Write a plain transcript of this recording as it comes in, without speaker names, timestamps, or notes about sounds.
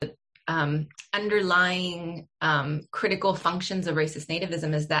underlying critical functions of racist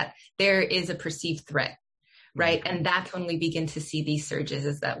nativism is that there is a perceived threat, right? And that's when we begin to see these surges,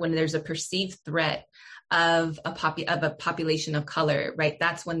 is that when there's a perceived threat of a population of color, right?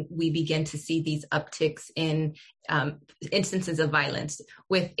 That's when we begin to see these upticks in instances of violence,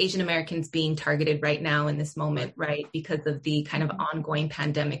 with Asian Americans being targeted right now in this moment, right? Because of the kind of ongoing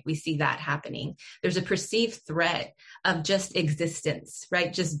pandemic, we see that happening. There's a perceived threat of just existence,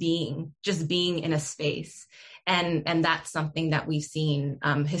 right? Just being in a space. And that's something that we've seen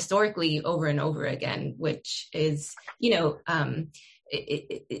historically over and over again, which is,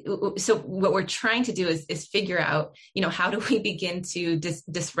 so what we're trying to do is figure out, how do we begin to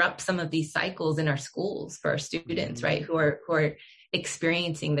disrupt some of these cycles in our schools for our students, right, who are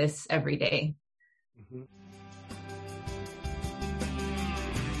experiencing this every day. Mm-hmm.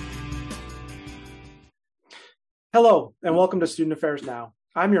 Hello, and welcome to Student Affairs Now.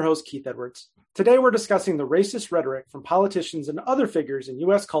 I'm your host, Keith Edwards. Today, we're discussing the racist rhetoric from politicians and other figures in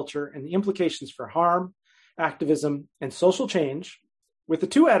U.S. culture and the implications for harm, activism, and social change, with the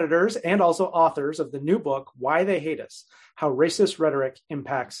two editors and also authors of the new book, Why They Hate Us, How Racist Rhetoric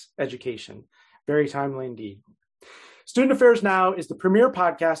Impacts Education. Very timely indeed. Student Affairs Now is the premier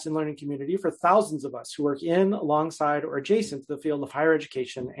podcast and learning community for thousands of us who work in, alongside, or adjacent to the field of higher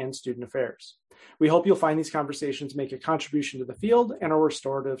education and student affairs. We hope you'll find these conversations make a contribution to the field and are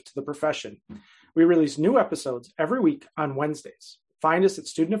restorative to the profession. We release new episodes every week on Wednesdays. Find us at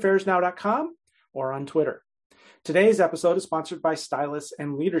studentaffairsnow.com or on Twitter. Today's episode is sponsored by Stylus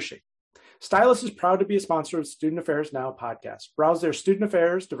and Leadership. Stylus is proud to be a sponsor of Student Affairs Now podcast. Browse their student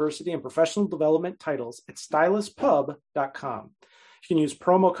affairs, diversity, and professional development titles at styluspub.com. You can use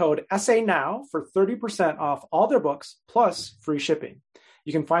promo code SANOW for 30% off all their books, plus free shipping.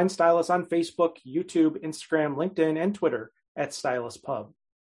 You can find Stylus on Facebook, YouTube, Instagram, LinkedIn, and Twitter at StylusPub.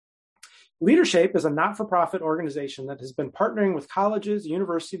 Leadership is a not-for-profit organization that has been partnering with colleges,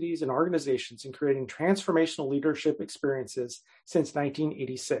 universities, and organizations in creating transformational leadership experiences since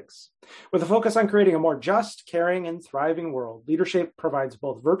 1986. With a focus on creating a more just, caring, and thriving world, Leadership provides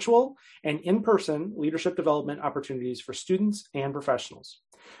both virtual and in-person leadership development opportunities for students and professionals.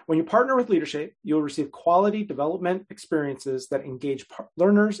 When you partner with Leadership, you'll receive quality development experiences that engage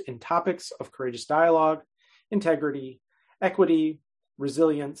learners in topics of courageous dialogue, integrity, equity,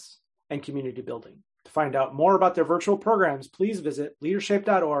 resilience, and community building. To find out more about their virtual programs, please visit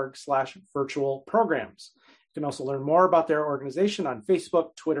leadership.org/virtual programs. You can also learn more about their organization on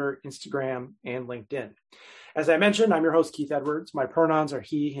Facebook, Twitter, Instagram, and LinkedIn. As I mentioned, I'm your host, Keith Edwards. My pronouns are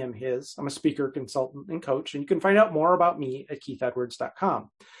he, him, his. I'm a speaker, consultant, and coach, and you can find out more about me at keithedwards.com.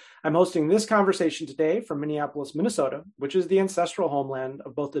 I'm hosting this conversation today from Minneapolis, Minnesota, which is the ancestral homeland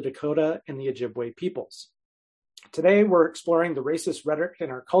of both the Dakota and the Ojibwe peoples. Today, we're exploring the racist rhetoric in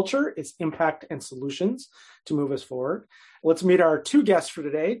our culture, its impact and solutions to move us forward. Let's meet our two guests for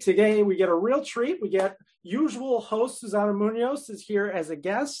today. Today, we get a real treat. We get usual host Susana Muñoz is here as a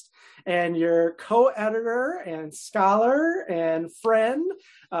guest, and your co-editor and scholar and friend.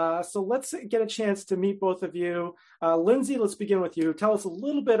 So let's get a chance to meet both of you. Lindsay, let's begin with you. Tell us a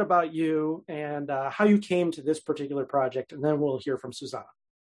little bit about you and how you came to this particular project, and then we'll hear from Susana.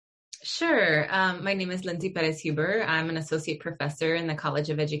 Sure. My name is Lindsay Pérez. I'm an associate professor in the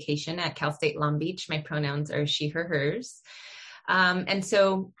College of Education at Cal State Long Beach. My pronouns are she, her, hers. And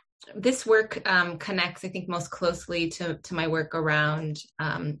so this work connects, I think, most closely to my work around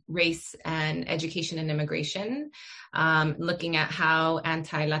race and education and immigration, looking at how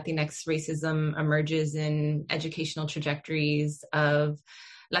anti-Latinx racism emerges in educational trajectories of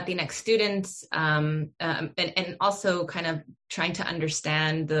Latinx students, and also kind of trying to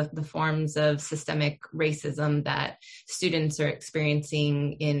understand the forms of systemic racism that students are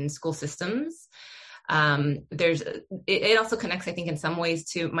experiencing in school systems. It also connects, I think, in some ways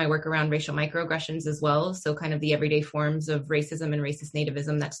to my work around racial microaggressions as well. So kind of the everyday forms of racism and racist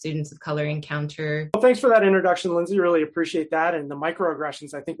nativism that students of color encounter. Well, thanks for that introduction, Lindsay. Really appreciate that. And the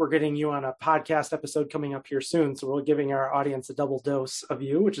microaggressions, I think we're getting you on a podcast episode coming up here soon. So we're giving our audience a double dose of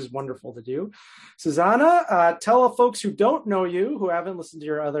you, which is wonderful to do. Susana, tell folks who don't know you, who haven't listened to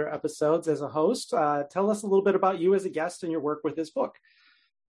your other episodes as a host, tell us a little bit about you as a guest and your work with this book.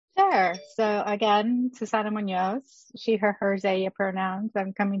 Sure. So again, Susana Muñoz, she, her, hers, they pronouns.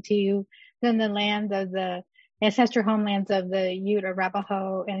 I'm coming to you from the lands of the ancestral homelands of the Ute,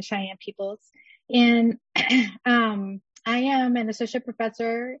 Arapaho, and Cheyenne peoples. And I am an associate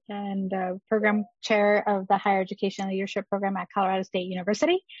professor and program chair of the Higher Education Leadership Program at Colorado State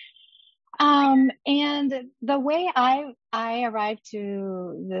University. And the way I arrived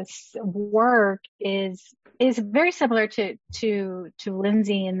to this work is very similar to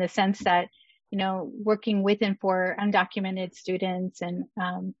Lindsay, in the sense that, working with and for undocumented students and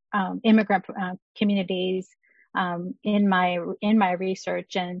immigrant communities in my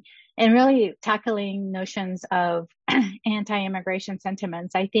research, and really tackling notions of anti-immigration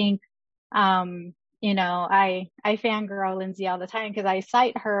sentiments. I think I fangirl Lindsay all the time because I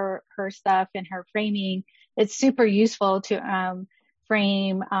cite her stuff and her framing. It's super useful to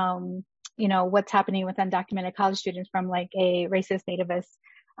frame what's happening with undocumented college students from like a racist nativist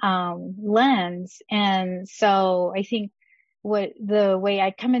lens. And so I think the way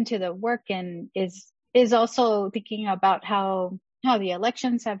I come into the work and is also thinking about how the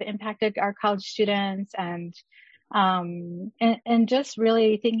elections have impacted our college students, and just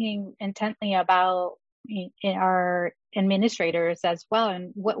really thinking intently about our administrators as well,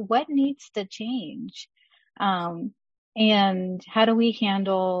 and what needs to change, and how do we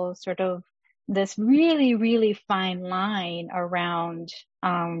handle sort of this really, really fine line around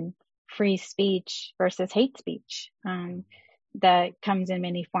free speech versus hate speech that comes in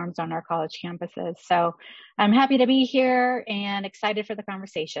many forms on our college campuses. So I'm happy to be here and excited for the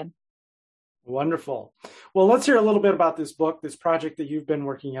conversation. Wonderful. Well, let's hear a little bit about this book, this project that you've been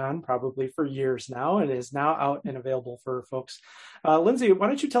working on probably for years now, and is now out and available for folks. Lindsay, why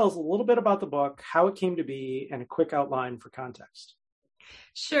don't you tell us a little bit about the book, how it came to be, and a quick outline for context?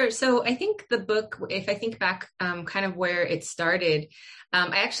 Sure. So I think the book, if I think back kind of where it started,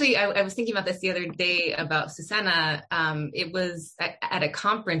 I was thinking about this the other day about Susana. It was at a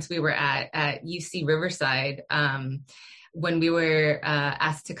conference we were at UC Riverside, when we were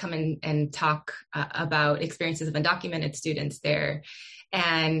asked to come in and talk about experiences of undocumented students there.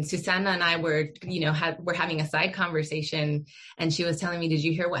 And Susana and I were having a side conversation, and she was telling me, did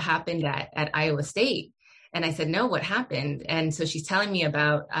you hear what happened at Iowa State? And I said, no, what happened? And so she's telling me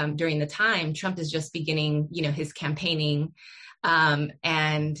about during the time Trump is just beginning, his campaigning. And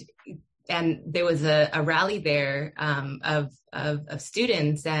there was a rally there of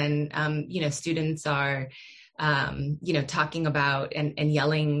students, and, students are, talking about and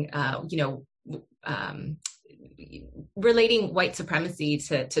yelling, relating white supremacy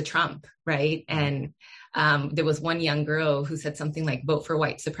to Trump, right? And there was one young girl who said something like, vote for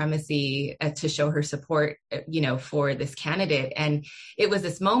white supremacy, to show her support, for this candidate. And it was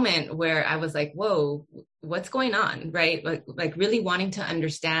this moment where I was like, whoa, what's going on, right? Like really wanting to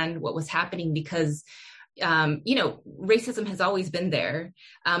understand what was happening, because racism has always been there,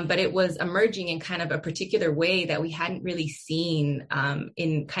 but it was emerging in kind of a particular way that we hadn't really seen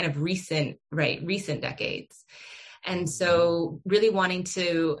in kind of recent decades. And so really wanting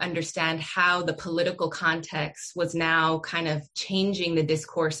to understand how the political context was now kind of changing the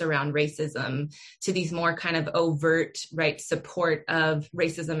discourse around racism to these more kind of overt, right, support of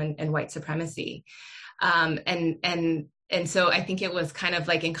racism and white supremacy. And so I think it was kind of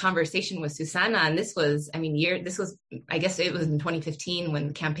like in conversation with Susana, and I guess it was in 2015 when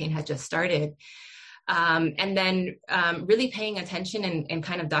the campaign had just started. And then really paying attention and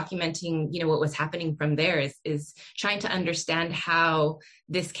kind of documenting, what was happening from there is trying to understand how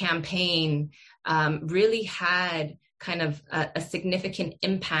this campaign really had kind of a significant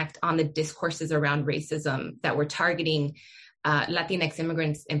impact on the discourses around racism that were targeting Latinx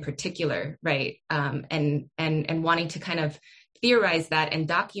immigrants in particular, right? And wanting to kind of theorize that and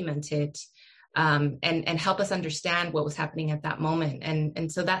document it, and help us understand what was happening at that moment.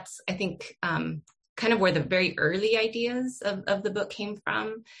 And so that's, I think, kind of where the very early ideas of the book came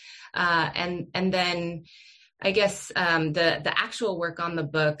from. And then I guess the actual work on the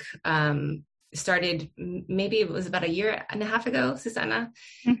book started, maybe it was about a year and a half ago, Susana.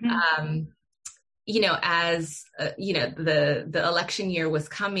 Mm-hmm. As the election year was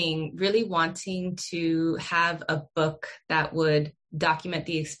coming, really wanting to have a book that would document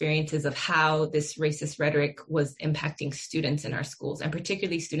the experiences of how this racist rhetoric was impacting students in our schools, and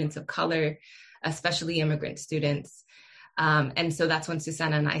particularly students of color, especially immigrant students. And so that's when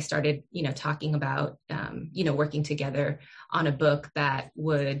Susana and I started, talking about, working together on a book that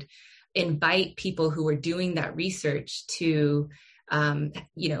would invite people who were doing that research to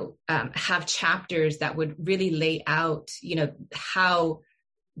have chapters that would really lay out, how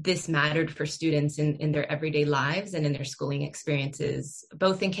this mattered for students in their everyday lives and in their schooling experiences,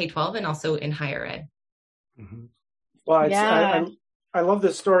 both in K-12 and also in higher ed. Mm-hmm. Well, I love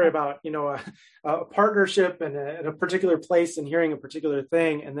this story about, a partnership and a particular place and hearing a particular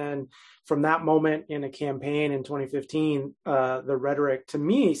thing. And then from that moment in a campaign in 2015, the rhetoric to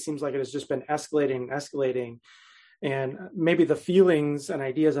me seems like it has just been escalating. And maybe the feelings and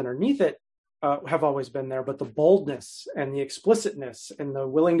ideas underneath it have always been there, but the boldness and the explicitness and the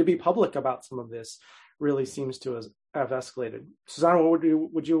willing to be public about some of this really seems to have escalated. Susana, what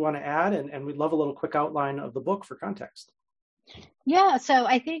would you want to add? And we'd love a little quick outline of the book for context. Yeah, so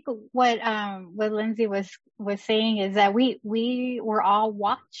I think what Lindsay was saying is that we were all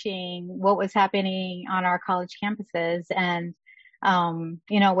watching what was happening on our college campuses, and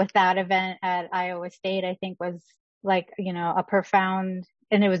with that event at Iowa State, I think was like a profound,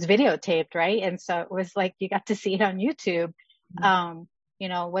 and it was videotaped, right? And so it was like you got to see it on YouTube,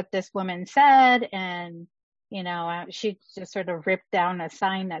 what this woman said, and she just sort of ripped down a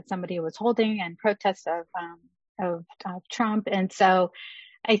sign that somebody was holding in protest of Trump. And so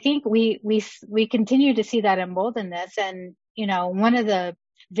I think we continue to see that emboldenedness. And, one of the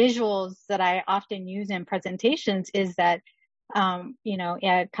visuals that I often use in presentations is that,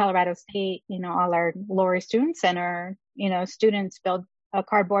 at Colorado State, all our Laurie Student Center, students build a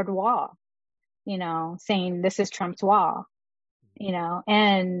cardboard wall, saying this is Trump's wall,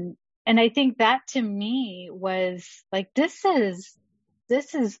 and I think that to me was like, this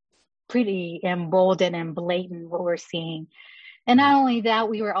is pretty emboldened and blatant what we're seeing. And not only that,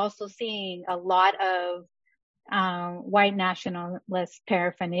 we were also seeing a lot of white nationalist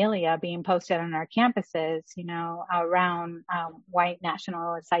paraphernalia being posted on our campuses, around white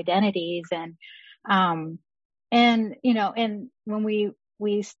nationalist identities. And when we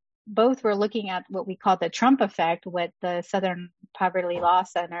both were looking at what we call the Trump effect, what the Southern Poverty Law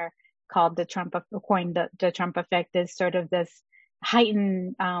Center called the Trump effect, is sort of this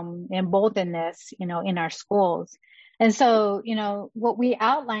heightened emboldenedness, in our schools. And so, what we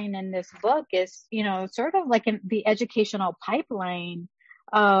outline in this book is, sort of like the educational pipeline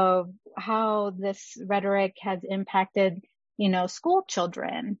of how this rhetoric has impacted, school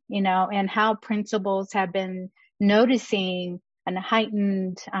children, and how principals have been noticing and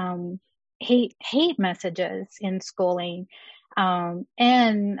heightened hate messages in schooling,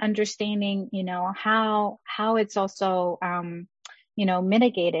 and understanding, how it's also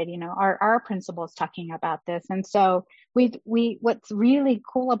mitigated. Our principals talking about this. And so what's really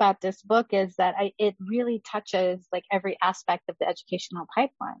cool about this book is that it really touches like every aspect of the educational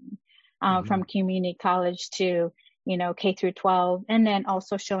pipeline, from community college to, K through 12, and then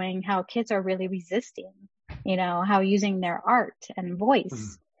also showing how kids are really resisting, how using their art and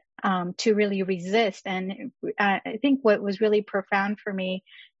voice, to really resist. And I think what was really profound for me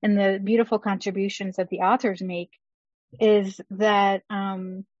and the beautiful contributions that the authors make is that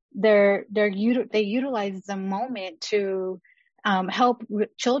they utilize the moment to help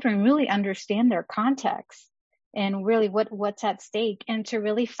children really understand their context and really what's at stake, and to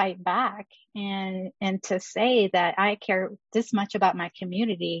really fight back and to say that I care this much about my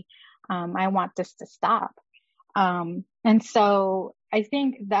community. I want this to stop. And so I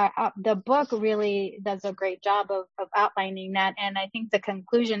think that the book really does a great job of outlining that. And I think the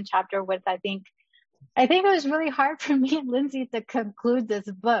conclusion chapter was, I think it was really hard for me and Lindsay to conclude this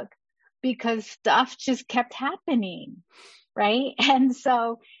book because stuff just kept happening, right? And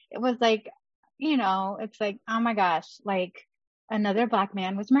so it was like, it's like, oh my gosh, like another Black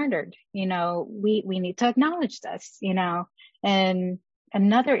man was murdered. We need to acknowledge this, and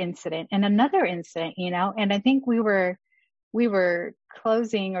another incident, and I think we were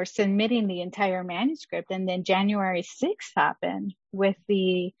closing or submitting the entire manuscript, and then January 6th happened with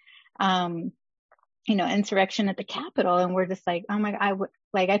the insurrection at the Capitol. And we're just like, oh my God,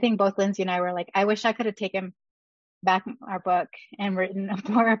 I think both Lindsay and I were like, I wish I could have taken back our book and written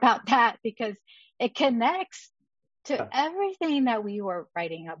more about that, because it connects to everything that we were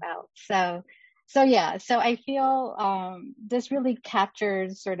writing about. So I feel this really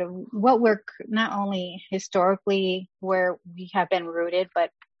captures sort of what we're not only historically where we have been rooted, but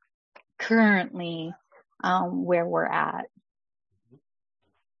currently where we're at.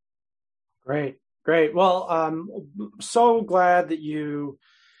 Great. Well, so glad that you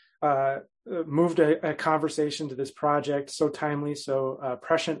moved a conversation to this project. So timely, so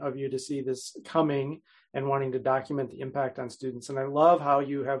prescient of you to see this coming and wanting to document the impact on students. And I love how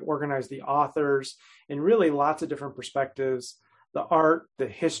you have organized the authors in really lots of different perspectives: the art, the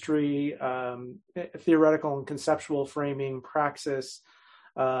history, theoretical and conceptual framing, praxis,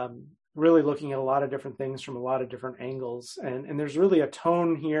 really looking at a lot of different things from a lot of different angles. And there's really a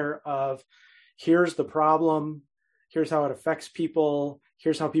tone here of, here's the problem, here's how it affects people,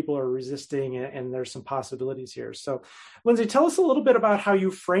 here's how people are resisting, and there's some possibilities here. So, Lindsay, tell us a little bit about how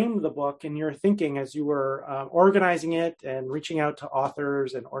you framed the book and your thinking as you were organizing it and reaching out to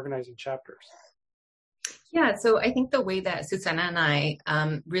authors and organizing chapters. Yeah, so I think the way that Susana and I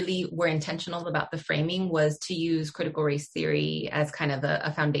really were intentional about the framing was to use critical race theory as kind of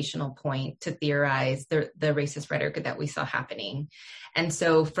a foundational point to theorize the racist rhetoric that we saw happening. And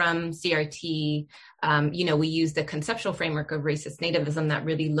so from CRT, we use the conceptual framework of racist nativism that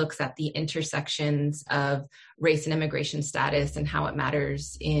really looks at the intersections of race and immigration status and how it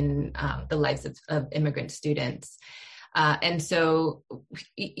matters in the lives of immigrant students. And so,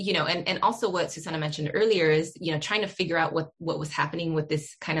 and also what Susana mentioned earlier is, trying to figure out what was happening with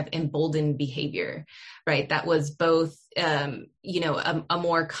this kind of emboldened behavior, right? That was both, a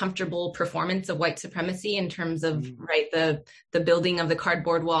more comfortable performance of white supremacy in terms of, right, the building of the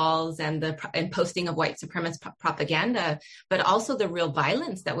cardboard walls and posting of white supremacist propaganda, but also the real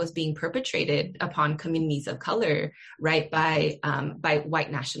violence that was being perpetrated upon communities of color, right, by white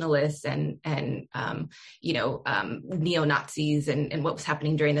nationalists and neo-Nazis and what was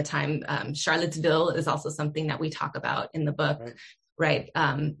happening during the time. Charlottesville is also something that we talk about in the book. Right.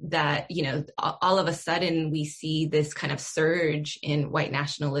 That, all of a sudden we see this kind of surge in white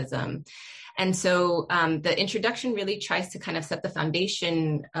nationalism. And so the introduction really tries to kind of set the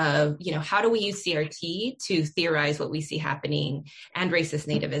foundation of, how do we use CRT to theorize what we see happening and racist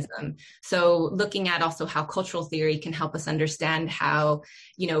nativism? So looking at also how cultural theory can help us understand how,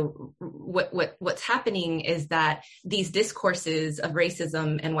 what's happening is that these discourses of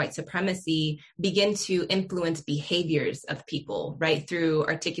racism and white supremacy begin to influence behaviors of people, right, through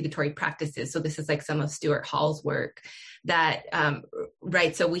articulatory practices. So this is like some of Stuart Hall's work. That,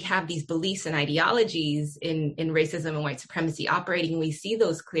 right, so we have these beliefs and ideologies in racism and white supremacy operating. We see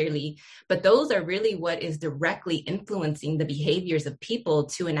those clearly, but those are really what is directly influencing the behaviors of people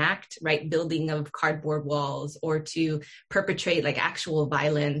to enact, right, building of cardboard walls or to perpetrate like actual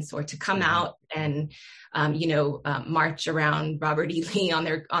violence or to come out and, march around Robert E. Lee on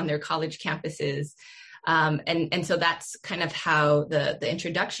their college campuses. And so that's kind of how the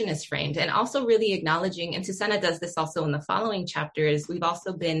introduction is framed, and also really acknowledging, and Susana does this also in the following chapters, we've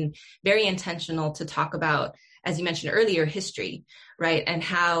also been very intentional to talk about, as you mentioned earlier, history, right? And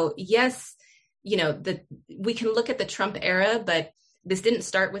how, yes, we can look at the Trump era, but this didn't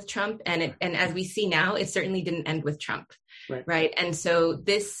start with Trump. And as we see now, it certainly didn't end with Trump. Right. And so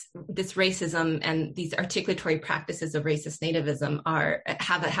this racism and these articulatory practices of racist nativism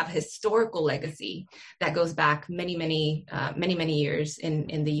have a historical legacy that goes back many years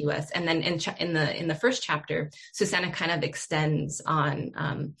in the U.S. And then in the first chapter, Susana kind of extends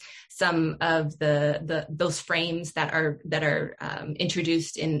on some of those frames that are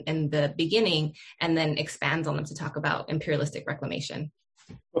introduced in the beginning, and then expands on them to talk about imperialistic reclamation.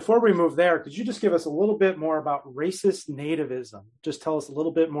 Before we move there, could you just give us a little bit more about racist nativism? Just tell us a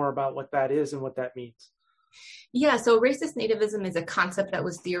little bit more about what that is and what that means. Yeah, so racist nativism is a concept that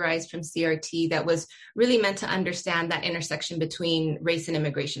was theorized from CRT that was really meant to understand that intersection between race and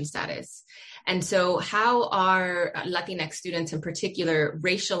immigration status. And so how are Latinx students in particular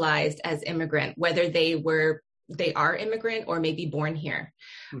racialized as immigrant, whether they are immigrant or maybe born here,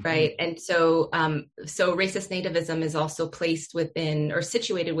 right? And so racist nativism is also placed within or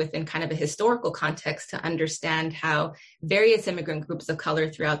situated within kind of a historical context to understand how various immigrant groups of color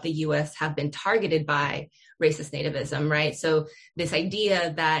throughout the U.S. have been targeted by racist nativism, right? So this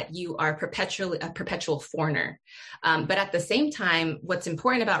idea that you are a perpetual foreigner. But at the same time, what's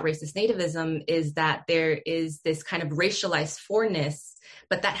important about racist nativism is that there is this kind of racialized foreignness,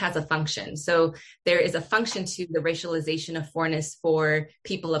 but that has a function. So there is a function to the racialization of foreignness for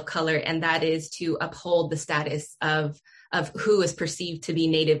people of color, and that is to uphold the status of who is perceived to be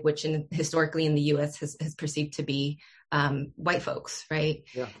native, which historically in the U.S. has perceived to be white folks, right?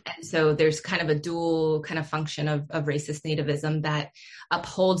 Yeah. And so there's kind of a dual kind of function of racist nativism that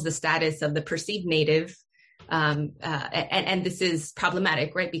upholds the status of the perceived native. And this is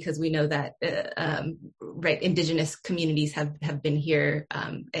problematic, right? Because we know that, right, indigenous communities have been here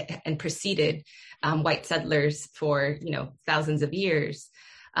and preceded white settlers for, thousands of years.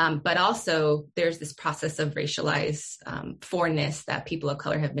 But also there's this process of racialized foreignness that people of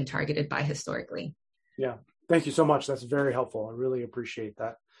color have been targeted by historically. Yeah. Thank you so much. That's very helpful. I really appreciate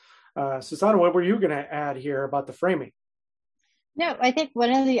that. Susana, what were you going to add here about the framing? No, I think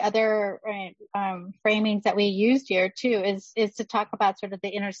one of the other framings that we used here too is to talk about sort of the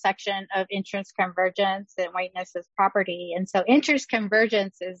intersection of interest convergence and whiteness as property. And so interest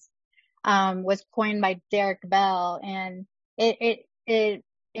convergence was coined by Derek Bell, and it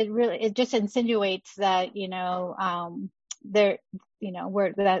just insinuates that where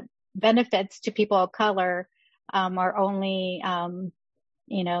that benefits to people of color are only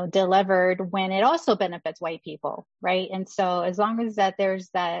delivered when it also benefits white people, right? And so as long as that there's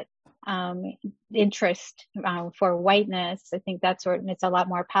that interest for whiteness. I think that's where it's a lot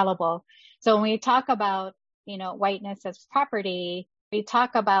more palatable. So when we talk about, whiteness as property, we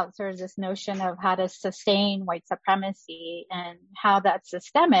talk about sort of this notion of how to sustain white supremacy and how that's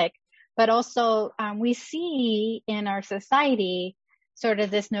systemic. But also we see in our society sort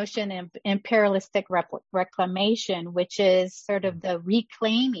of this notion of imperialistic reclamation, which is sort of the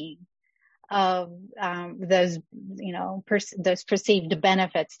reclaiming of those perceived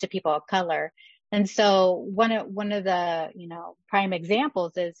benefits to people of color. And so one of the prime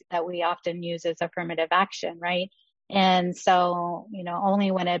examples is that we often use as affirmative action, right? And so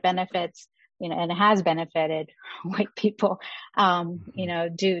only when it benefits and it has benefited white people,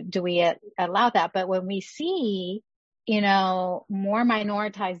 do we allow that. But when we see more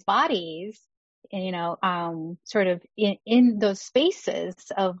minoritized bodies, sort of in those spaces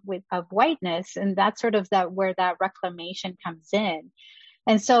of whiteness, and that's sort of where that reclamation comes in.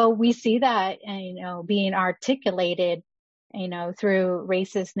 And so we see that, being articulated, through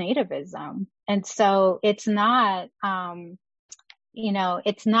racist nativism. And so it's not,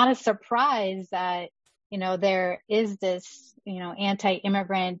 it's not a surprise that, there is this,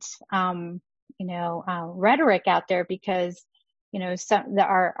 anti-immigrant, rhetoric out there, because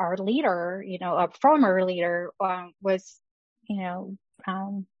our leader, a former leader, was,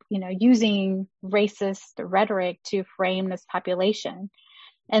 using racist rhetoric to frame this population.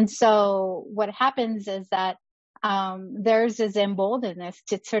 And so what happens is that there's this emboldenedness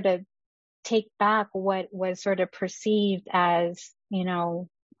to sort of take back what was sort of perceived as,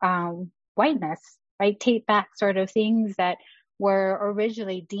 whiteness, right? Take back sort of things that were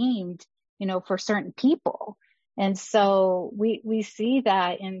originally deemed, for certain people. And so we see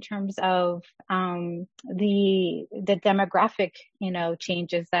that in terms of the demographic,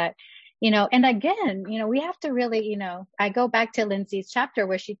 changes that, and again, we have to really, I go back to Lindsay's chapter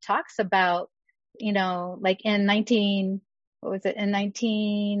where she talks about, like in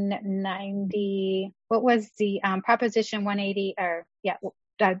 1990, what was the Proposition 180 or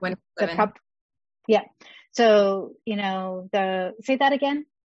So, say that again,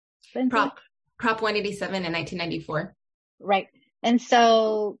 Lindsay? Prop 187 in 1994. Right. And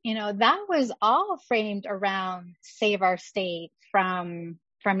so, that was all framed around save our state from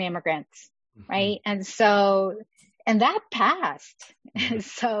immigrants. Mm-hmm. Right. And so, and that passed. Mm-hmm.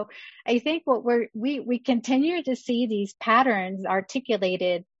 So I think what we continue to see these patterns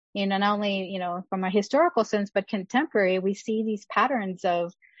articulated in not only, from a historical sense, but contemporary, we see these patterns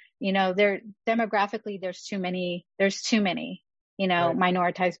of, there demographically, there's too many, right.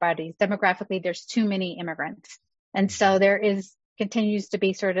 Minoritized bodies. Demographically, there's too many immigrants. And so there continues to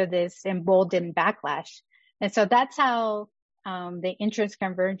be sort of this emboldened backlash. And so that's how the interest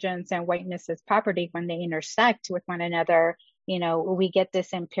convergence and whiteness as property, when they intersect with one another, we get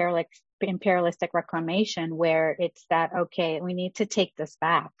this imperialistic reclamation where it's that, okay, we need to take this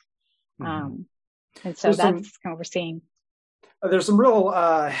back. Mm-hmm. And so that's what we're seeing. There's some real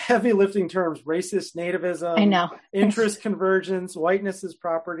heavy lifting terms: racist nativism, I know. interest convergence, whiteness as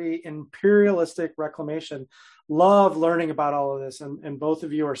property, imperialistic reclamation. Love learning about all of this, and both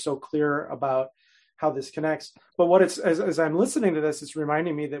of you are so clear about how this connects. But what it's, as I'm listening to this, it's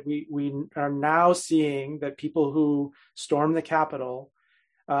reminding me that we are now seeing that people who stormed the Capitol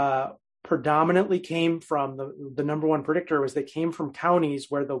predominantly came from the number one predictor was they came from counties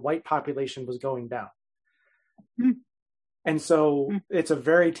where the white population was going down. Mm. And so it's a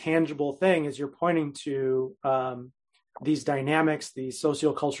very tangible thing as you're pointing to these dynamics, these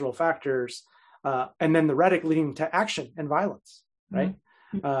sociocultural factors, and then the rhetoric leading to action and violence, right?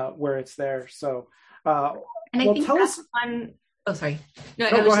 Where it's there. So, and I think that's one. Oh, sorry.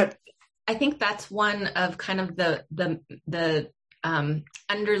 No, go ahead. I think that's one of kind of the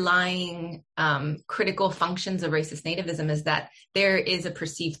underlying critical functions of racist nativism is that there is a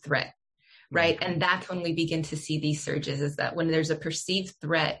perceived threat. Right. And that's when we begin to see these surges, is that when there's a perceived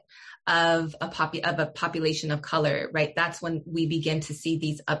threat of a population of color, right, that's when we begin to see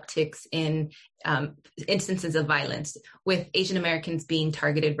these upticks in instances of violence, with Asian Americans being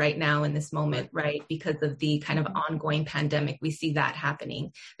targeted right now in this moment, right, because of the kind of ongoing pandemic. We see that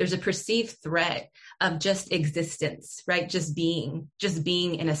happening. There's a perceived threat of just existence, right, just being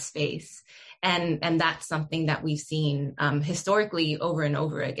in a space. And that's something that we've seen historically over and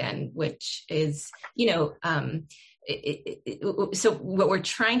over again, which is, so what we're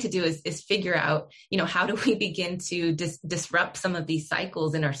trying to do is figure out, how do we begin to disrupt some of these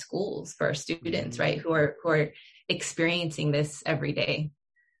cycles in our schools for our students, right, who are experiencing this every day.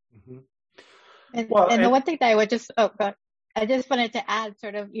 And the one thing that I would I just wanted to add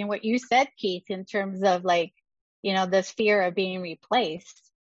sort of, what you said, Keith, in terms of like, this fear of being replaced.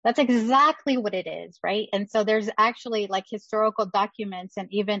 That's exactly what it is, right? And so there's actually like historical documents and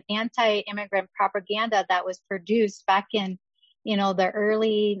even anti-immigrant propaganda that was produced back in, the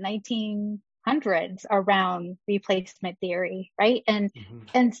early 1900s around replacement theory, right? And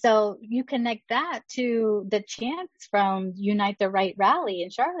so you connect that to the chants from Unite the Right rally in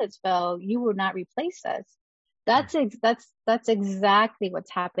Charlottesville, you will not replace us. That's exactly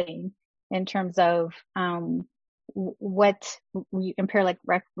what's happening in terms of what empiric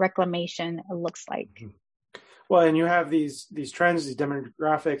reclamation looks like. Well, and you have these trends, these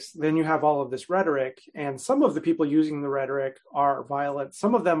demographics, then you have all of this rhetoric, and some of the people using the rhetoric are violent.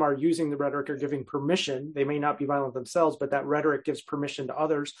 Some of them are using the rhetoric or giving permission. They may not be violent themselves, but that rhetoric gives permission to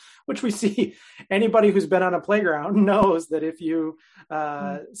others, which we see. Anybody who's been on a playground knows that if you,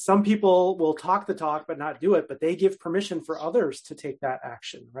 some people will talk the talk, but not do it, but they give permission for others to take that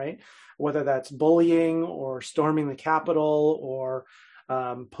action, right? Whether that's bullying or storming the Capitol or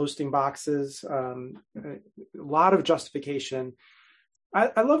posting boxes, a lot of justification.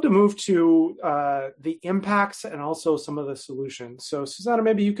 I'd love to move to the impacts and also some of the solutions. So Susana,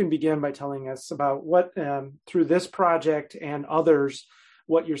 maybe you can begin by telling us about what, through this project and others,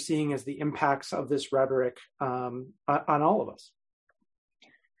 what you're seeing as the impacts of this rhetoric on all of us.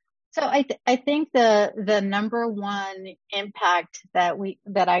 So I think the number one impact that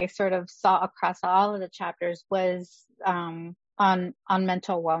I sort of saw across all of the chapters was on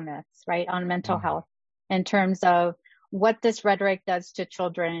mental wellness, right? On mental health, in terms of what this rhetoric does to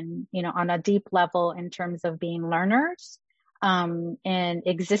children, on a deep level in terms of being learners, and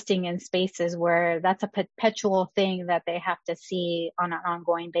existing in spaces where that's a perpetual thing that they have to see on an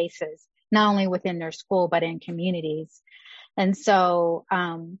ongoing basis, not only within their school, but in communities. And so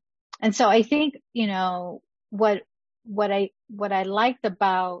I think, what I liked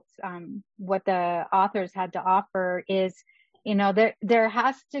about, what the authors had to offer is, there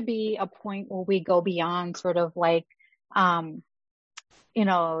has to be a point where we go beyond sort of like, the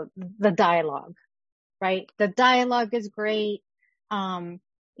dialogue, right? The dialogue is great.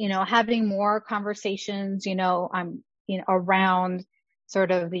 Having more conversations, around sort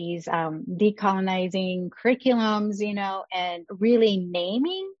of these, decolonizing curriculums, and really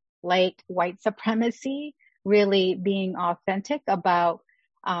naming like white supremacy, really being authentic about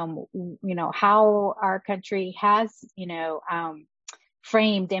how our country has,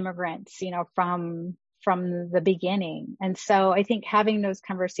 framed immigrants, from the beginning. And so I think having those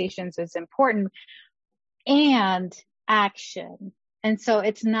conversations is important, and action. And so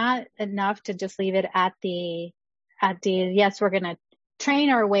it's not enough to just leave it at the, yes, we're going to train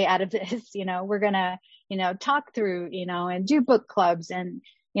our way out of this, we're going to, talk through, and do book clubs, and,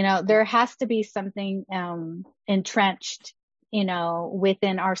 there has to be something, entrenched,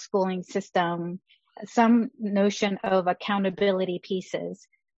 within our schooling system, some notion of accountability pieces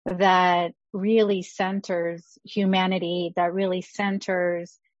that really centers humanity, that really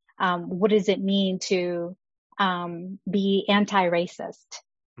centers, what does it mean to, be anti-racist,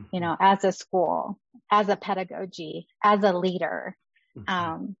 as a school, as a pedagogy, as a leader.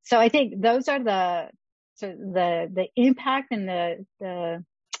 So I think those are the impact and the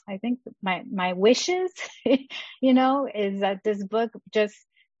I think my wishes, is that this book just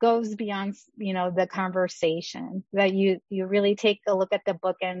goes beyond, the conversation, that you really take a look at the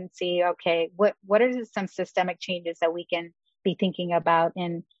book and see, okay, what are some systemic changes that we can be thinking about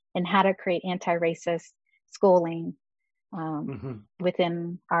and how to create anti-racist schooling,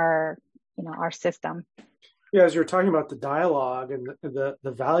 within our system. Yeah, as you're talking about the dialogue and the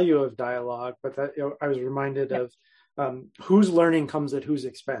value of dialogue, but that, I was reminded of whose learning comes at whose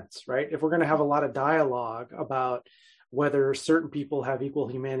expense, right? If we're going to have a lot of dialogue about whether certain people have equal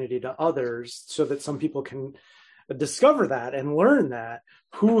humanity to others, so that some people can discover that and learn that,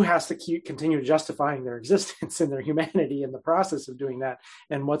 who has to continue justifying their existence and their humanity in the process of doing that,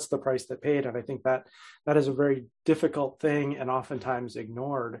 and what's the price that paid? And I think that is a very difficult thing, and oftentimes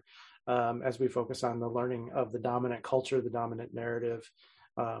ignored, as we focus on the learning of the dominant culture, the dominant narrative.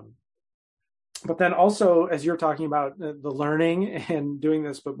 But then also, as you're talking about the learning and doing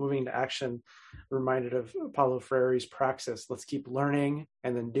this, but moving to action, reminded of Paulo Freire's praxis. Let's keep learning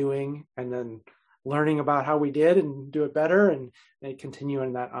and then doing, and then learning about how we did and do it better, and continue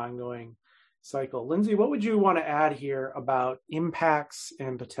in that ongoing cycle. Lindsay, what would you want to add here about impacts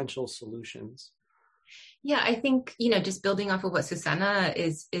and potential solutions? Yeah, I think, just building off of what Susana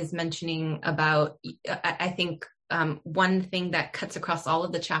is mentioning about, I think one thing that cuts across all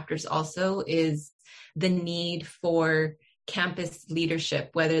of the chapters also is the need for campus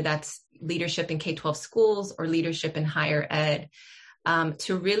leadership, whether that's leadership in K-12 schools or leadership in higher ed.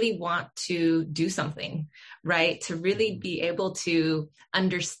 to really want to do something, right? To really be able to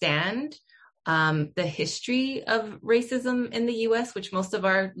understand the history of racism in the U.S., which most of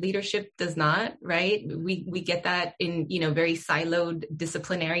our leadership does not, right? We get that in, very siloed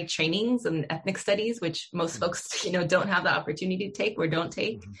disciplinary trainings and ethnic studies, which most folks, don't have the opportunity to take or don't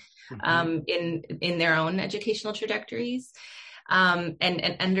take in their own educational trajectories. And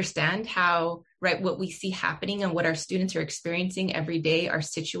understand how, right, what we see happening and what our students are experiencing every day are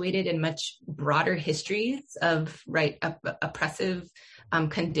situated in much broader histories of, right, oppressive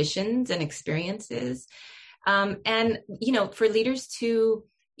conditions and experiences. And, for leaders to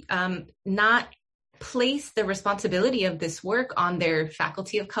not place the responsibility of this work on their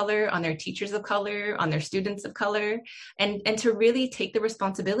faculty of color, on their teachers of color, on their students of color, and to really take the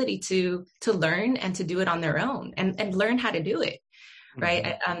responsibility to learn and to do it on their own and learn how to do it.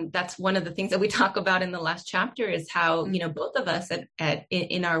 Right. That's one of the things that we talk about in the last chapter is how, both of us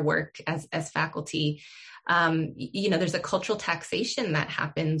in our work as faculty, there's a cultural taxation that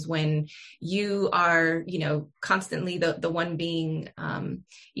happens when you are, constantly the one being,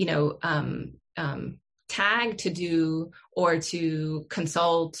 tagged to do or to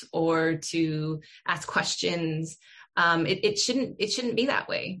consult or to ask questions. It shouldn't be that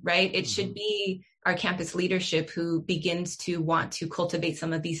way, right? It should be our campus leadership who begins to want to cultivate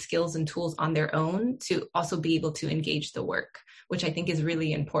some of these skills and tools on their own to also be able to engage the work, which I think is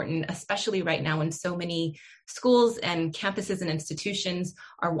really important, especially right now when so many schools and campuses and institutions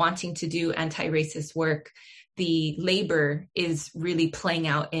are wanting to do anti-racist work. The labor is really playing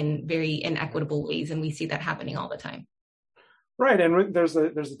out in very inequitable ways, and we see that happening all the time. Right, and there's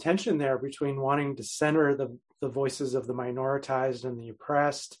a tension there between wanting to center the voices of the minoritized and the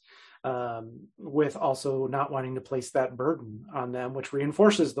oppressed, with also not wanting to place that burden on them, which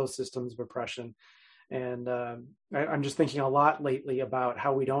reinforces those systems of oppression. And I'm just thinking a lot lately about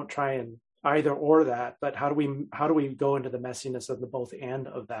how we don't try and either or that, but how do we go into the messiness of the both and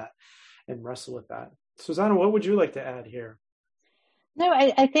of that and wrestle with that? Susana, what would you like to add here? No,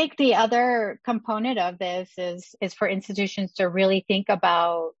 I think the other component of this is for institutions to really think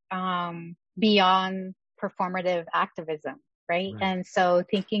about beyond performative activism, right? And so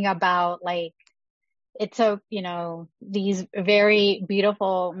thinking about these very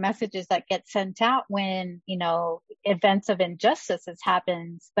beautiful messages that get sent out when, events of injustices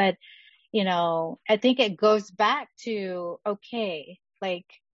happens. But, I think it goes back to, okay,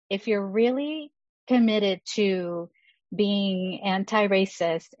 if you're really committed to being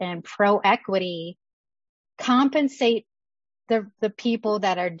anti-racist and pro-equity, compensate the people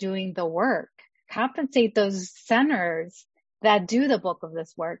that are doing the work, compensate those centers that do the bulk of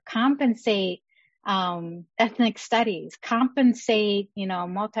this work, compensate ethnic studies, compensate,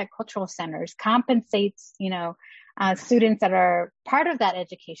 multicultural centers, compensates, students that are part of that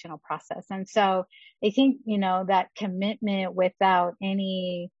educational process. And so I think, that commitment without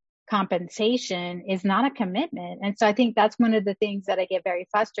any compensation is not a commitment. And so I think that's one of the things that I get very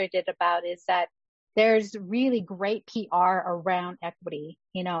frustrated about is that there's really great PR around equity,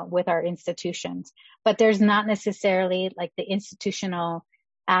 with our institutions, but there's not necessarily the institutional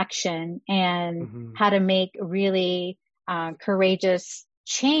action and how to make really courageous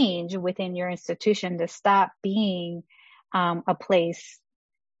change within your institution to stop being a place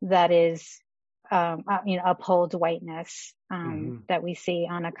that is upholds whiteness that we see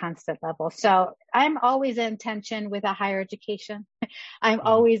on a constant level. So I'm always in tension with a higher education. I'm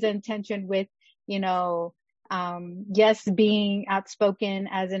always in tension with, yes, being outspoken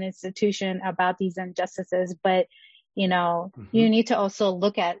as an institution about these injustices, but, you need to also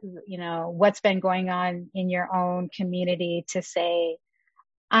look at, what's been going on in your own community to say,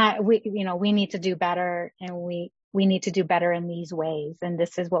 we need to do better, and we need to do better in these ways. And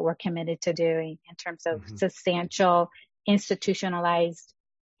this is what we're committed to doing in terms of substantial, institutionalized,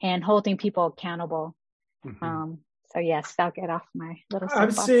 and holding people accountable. So yes, I'll get off my little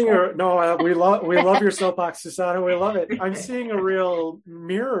soapbox. I'm seeing we love your soapbox, Susana. We love it. I'm seeing a real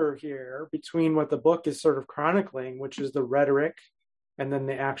mirror here between what the book is sort of chronicling, which is the rhetoric, and then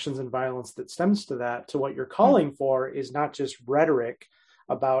the actions and violence that stems to that, to what you're calling for is not just rhetoric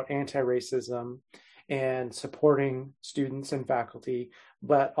about anti-racism and supporting students and faculty,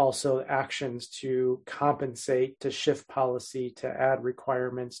 but also actions to compensate, to shift policy, to add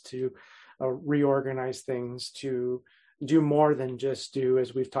requirements, to reorganize things, to do more than just do,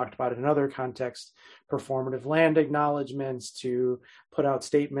 as we've talked about in other contexts, performative land acknowledgements, to put out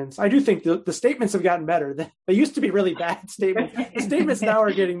statements. I do think the statements have gotten better. They used to be really bad statements. The statements now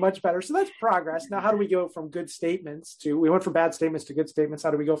are getting much better. So that's progress. Now, how do we go from good statements we went from bad statements to good statements. How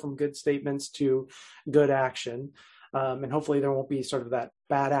do we go from good statements to good action? And hopefully there won't be sort of that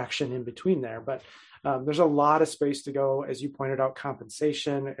bad action in between there. But there's a lot of space to go, as you pointed out,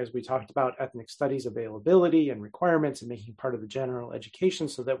 compensation, as we talked about ethnic studies availability and requirements and making part of the general education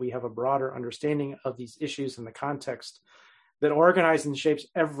so that we have a broader understanding of these issues in the context that organizes and shapes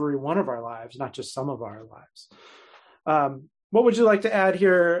every one of our lives, not just some of our lives. What would you like to add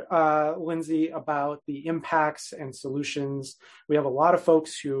here, Lindsay, about the impacts and solutions? We have a lot of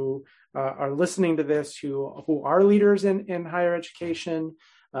folks who are listening to this who are leaders in higher education,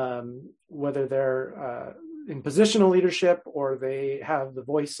 whether they're in positional leadership or they have the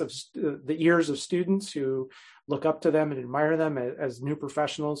voice of the ears of students who look up to them and admire them as new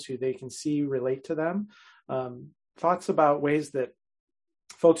professionals who they can see relate to them. Thoughts about ways that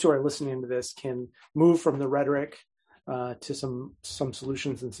folks who are listening to this can move from the rhetoric to some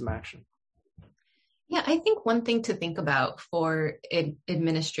solutions and some action. Yeah, I think one thing to think about for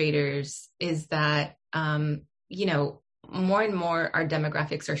administrators is that, more and more our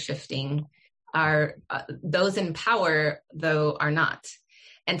demographics are shifting. Those in power, though, are not.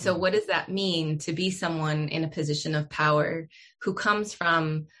 And so what does that mean to be someone in a position of power who comes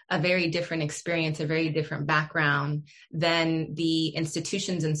from a very different experience, a very different background than the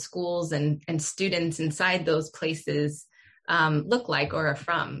institutions and schools and students inside those places look like or are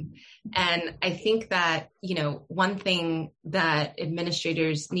from? And I think that, one thing that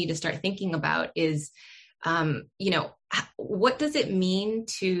administrators need to start thinking about is, what does it mean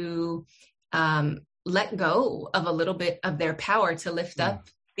to let go of a little bit of their power to lift up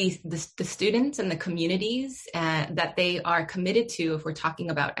the students and the communities that they are committed to if we're talking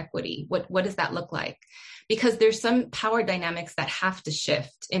about equity? What does that look like? Because there's some power dynamics that have to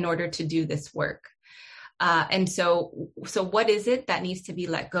shift in order to do this work. And so what is it that needs to be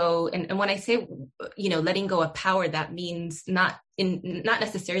let go? And when I say, letting go of power, that means not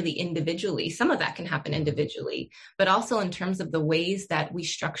necessarily individually. Some of that can happen individually, but also in terms of the ways that we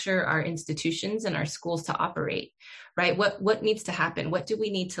structure our institutions and our schools to operate, right? What needs to happen? What do we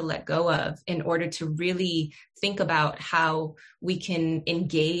need to let go of in order to really think about how we can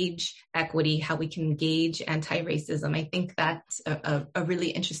engage equity, how we can engage anti-racism? I think that's a really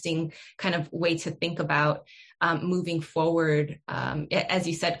interesting kind of way to think about moving forward, as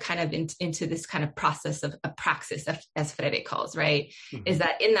you said, kind of into this kind of process of a praxis, as Freire calls, right? Mm-hmm. Is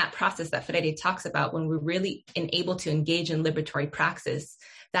that in that process that Freire talks about, when we're really able to engage in liberatory praxis,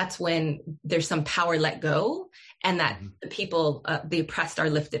 that's when there's some power let go and that the people, the oppressed, are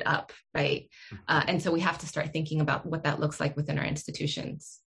lifted up, right? And so we have to start thinking about what that looks like within our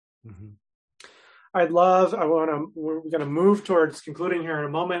institutions. Mm-hmm. We're going to move towards concluding here in a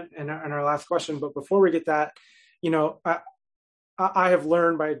moment in our last question. But before we get that, I have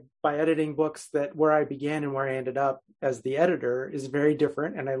learned by editing books that where I began and where I ended up as the editor is very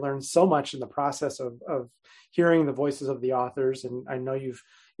different. And I learned so much in the process of hearing the voices of the authors. And I know you've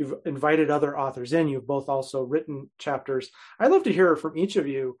invited other authors in. You've both also written chapters. I'd love to hear from each of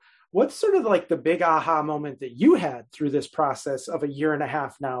you. What's sort of like the big aha moment that you had through this process of a year and a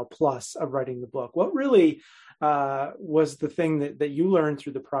half now plus of writing the book? What really was the thing that you learned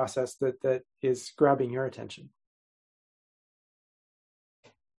through the process that is grabbing your attention?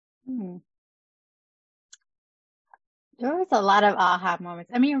 There was a lot of aha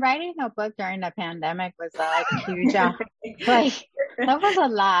moments. I mean, writing a book during the pandemic was like a huge, that was a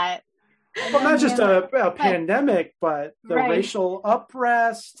lot. Well, not just a pandemic, but the racial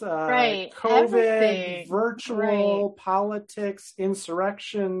unrest, COVID, everything. Virtual politics,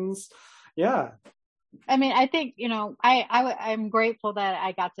 insurrections. Yeah. I mean, I think, I'm grateful that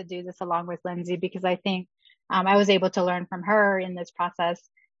I got to do this along with Lindsay, because I think I was able to learn from her in this process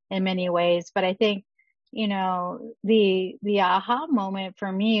in many ways. But I think, the aha moment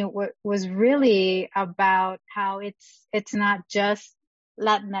for me was really about how it's not just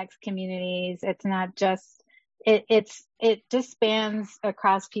Latinx communities. It's not just, it just spans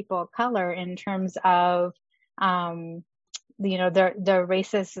across people of color in terms of, the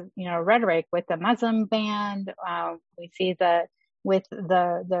racist, rhetoric with the Muslim ban. We see with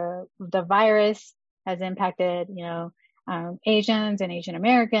the virus has impacted, Asians and Asian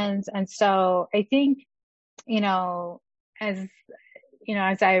Americans. And so I think, as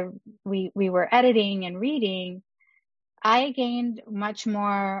we were editing and reading, I gained much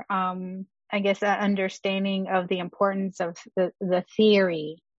more, an understanding of the importance of the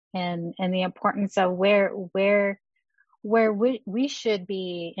theory and the importance of where we should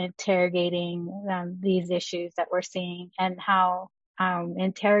be interrogating these issues that we're seeing, and how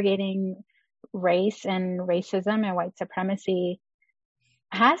interrogating race and racism and white supremacy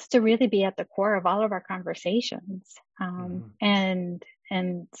has to really be at the core of all of our conversations. And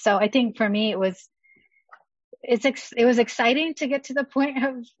so I think for me, it was exciting to get to the point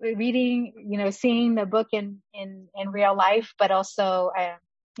of reading, seeing the book in real life, but also,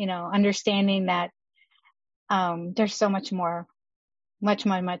 understanding that there's so much more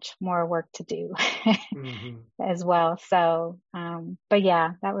work to do as well. So, but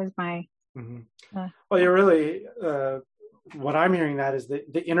yeah, that was my. Well, you're really, what I'm hearing that is the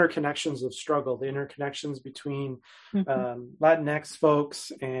interconnections of struggle, the interconnections between Latinx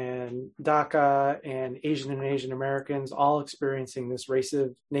folks and DACA and Asian Americans all experiencing this race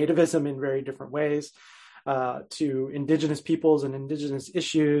of nativism in very different ways, to indigenous peoples and indigenous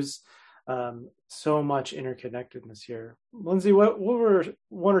issues. So much interconnectedness here. Lindsay, what were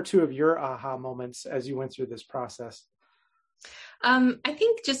one or two of your aha moments as you went through this process? I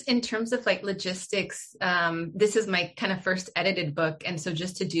think just in terms of like logistics, this is my kind of first edited book. And so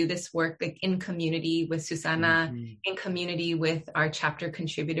just to do this work like in community with Susana, in community with our chapter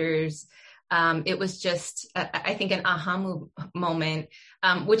contributors, it was just, I think, an aha moment,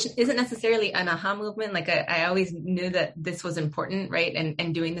 which isn't necessarily an aha movement. Like I always knew that this was important, right?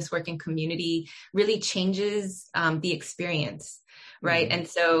 And doing this work in community really changes the experience. Right. And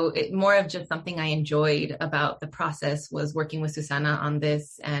so more of just something I enjoyed about the process was working with Susana on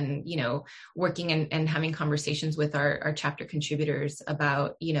this and, working and having conversations with our chapter contributors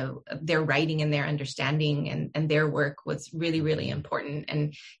about, their writing and their understanding and their work was really, really important.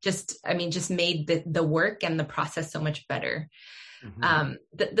 And just made the work and the process so much better.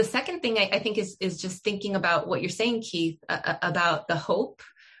 The second thing I think is just thinking about what you're saying, Keith, about the hope,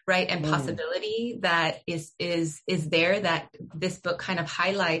 right, and possibility that is there, that this book kind of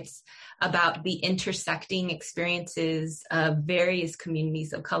highlights about the intersecting experiences of various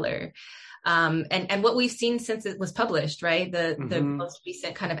communities of color. And what we've seen since it was published, right, the most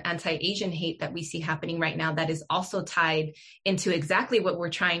recent kind of anti-Asian hate that we see happening right now, that is also tied into exactly what we're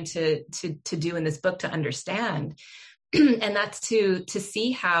trying to do in this book to understand. And that's to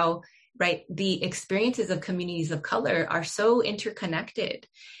see how, right, the experiences of communities of color are so interconnected,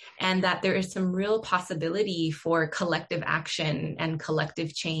 and that there is some real possibility for collective action and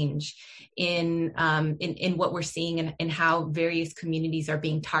collective change in what we're seeing and how various communities are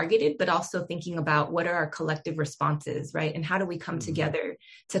being targeted, but also thinking about what are our collective responses, right? And how do we come together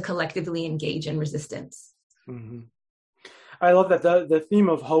to collectively engage in resistance? I love that the theme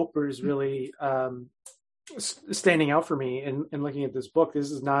of hope is really standing out for me in looking at this book. This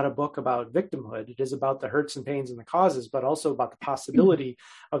is not a book about victimhood. It is about the hurts and pains and the causes, but also about the possibility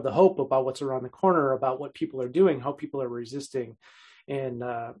of the hope, about what's around the corner, about what people are doing, how people are resisting. And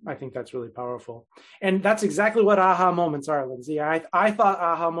I think that's really powerful. And that's exactly what aha moments are, Lindsay. I thought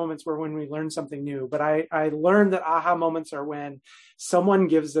aha moments were when we learned something new, but I learned that aha moments are when someone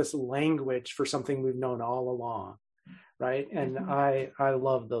gives us language for something we've known all along. Right. And I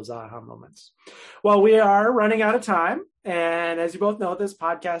love those aha moments. Well, we are running out of time. And as you both know, this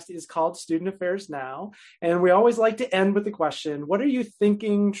podcast is called Student Affairs Now. And we always like to end with the question, what are you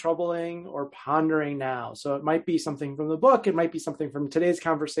thinking, troubling, or pondering now? So it might be something from the book. It might be something from today's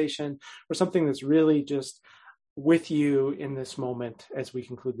conversation, or something that's really just with you in this moment as we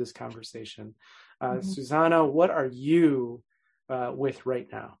conclude this conversation. Susana, what are you with right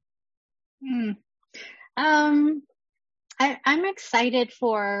now? I'm excited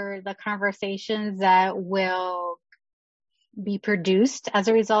for the conversations that will be produced as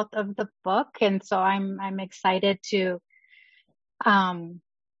a result of the book. And so I'm excited to have,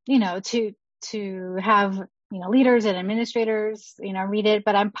 leaders and administrators, read it.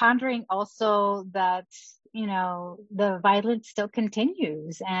 But I'm pondering also that, the violence still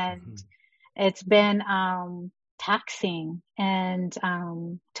continues, and it's been taxing, and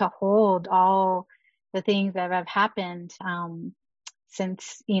to hold all the things that have happened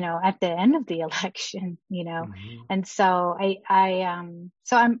since, at the end of the election, and so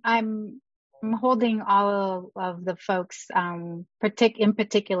I'm holding all of the folks, in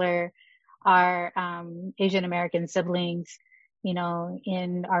particular, our Asian American siblings,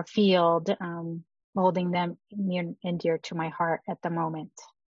 in our field, holding them near and dear to my heart at the moment.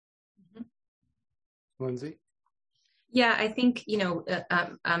 Lindsay? Yeah, I think,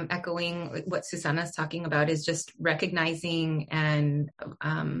 echoing what Susana's talking about is just recognizing and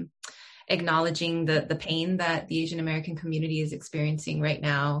acknowledging the pain that the Asian American community is experiencing right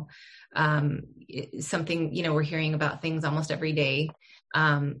now. Something, we're hearing about things almost every day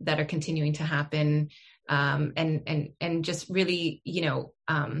that are continuing to happen, and just really,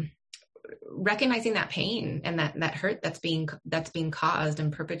 recognizing that pain and that hurt that's being caused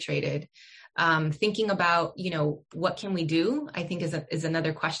and perpetrated. Thinking about, what can we do, I think is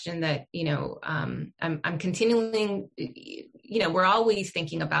another question that, I'm continuing, we're always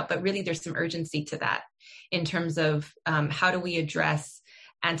thinking about, but really there's some urgency to that in terms of how do we address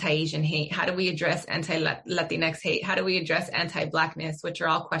anti-Asian hate? How do we address anti-Latinx hate? How do we address anti-Blackness, which are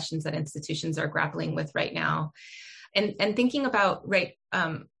all questions that institutions are grappling with right now? And thinking about, right,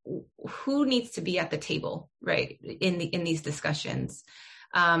 who needs to be at the table, right, in these discussions,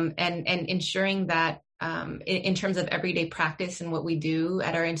 and ensuring that in terms of everyday practice and what we do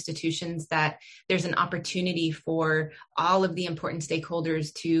at our institutions, that there's an opportunity for all of the important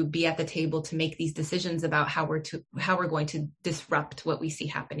stakeholders to be at the table to make these decisions about how we're going to disrupt what we see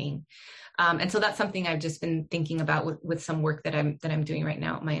happening. And so that's something I've just been thinking about with some work that I'm doing right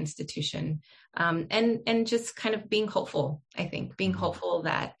now at my institution, and just kind of being hopeful. I think being hopeful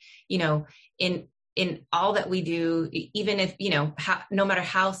that in all that we do, even if no matter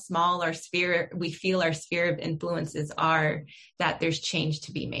how small our sphere we feel our sphere of influences are, that there's change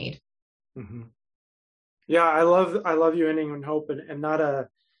to be made. Mm-hmm. Yeah, I love you ending on hope, and not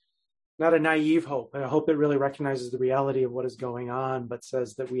a naive hope. I hope it really recognizes the reality of what is going on, but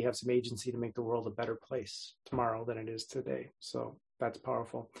says that we have some agency to make the world a better place tomorrow than it is today. So that's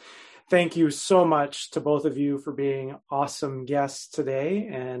powerful. Thank you so much to both of you for being awesome guests today.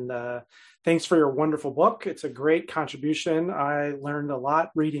 And thanks for your wonderful book. It's a great contribution. I learned a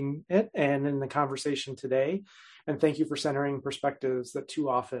lot reading it and in the conversation today. And thank you for centering perspectives that too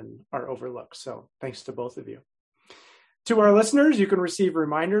often are overlooked. So thanks to both of you. To our listeners, you can receive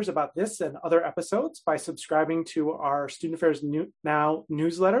reminders about this and other episodes by subscribing to our Student Affairs Now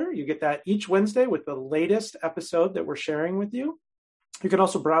newsletter. You get that each Wednesday with the latest episode that we're sharing with you. You can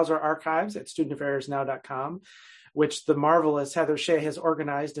also browse our archives at studentaffairsnow.com, which the marvelous Heather Shea has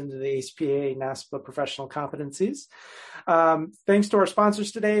organized into the ACPA NASPA professional competencies. Thanks to our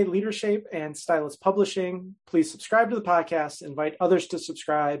sponsors today, Leadership and Stylus Publishing. Please subscribe to the podcast, invite others to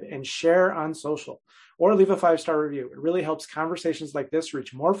subscribe, and share on social, or leave a 5-star review. It really helps conversations like this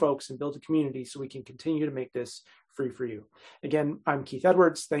reach more folks and build a community so we can continue to make this free for you. Again, I'm Keith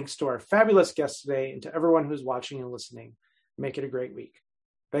Edwards. Thanks to our fabulous guests today and to everyone who's watching and listening. Make it a great week.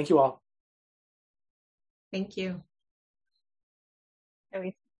 Thank you all. Thank you.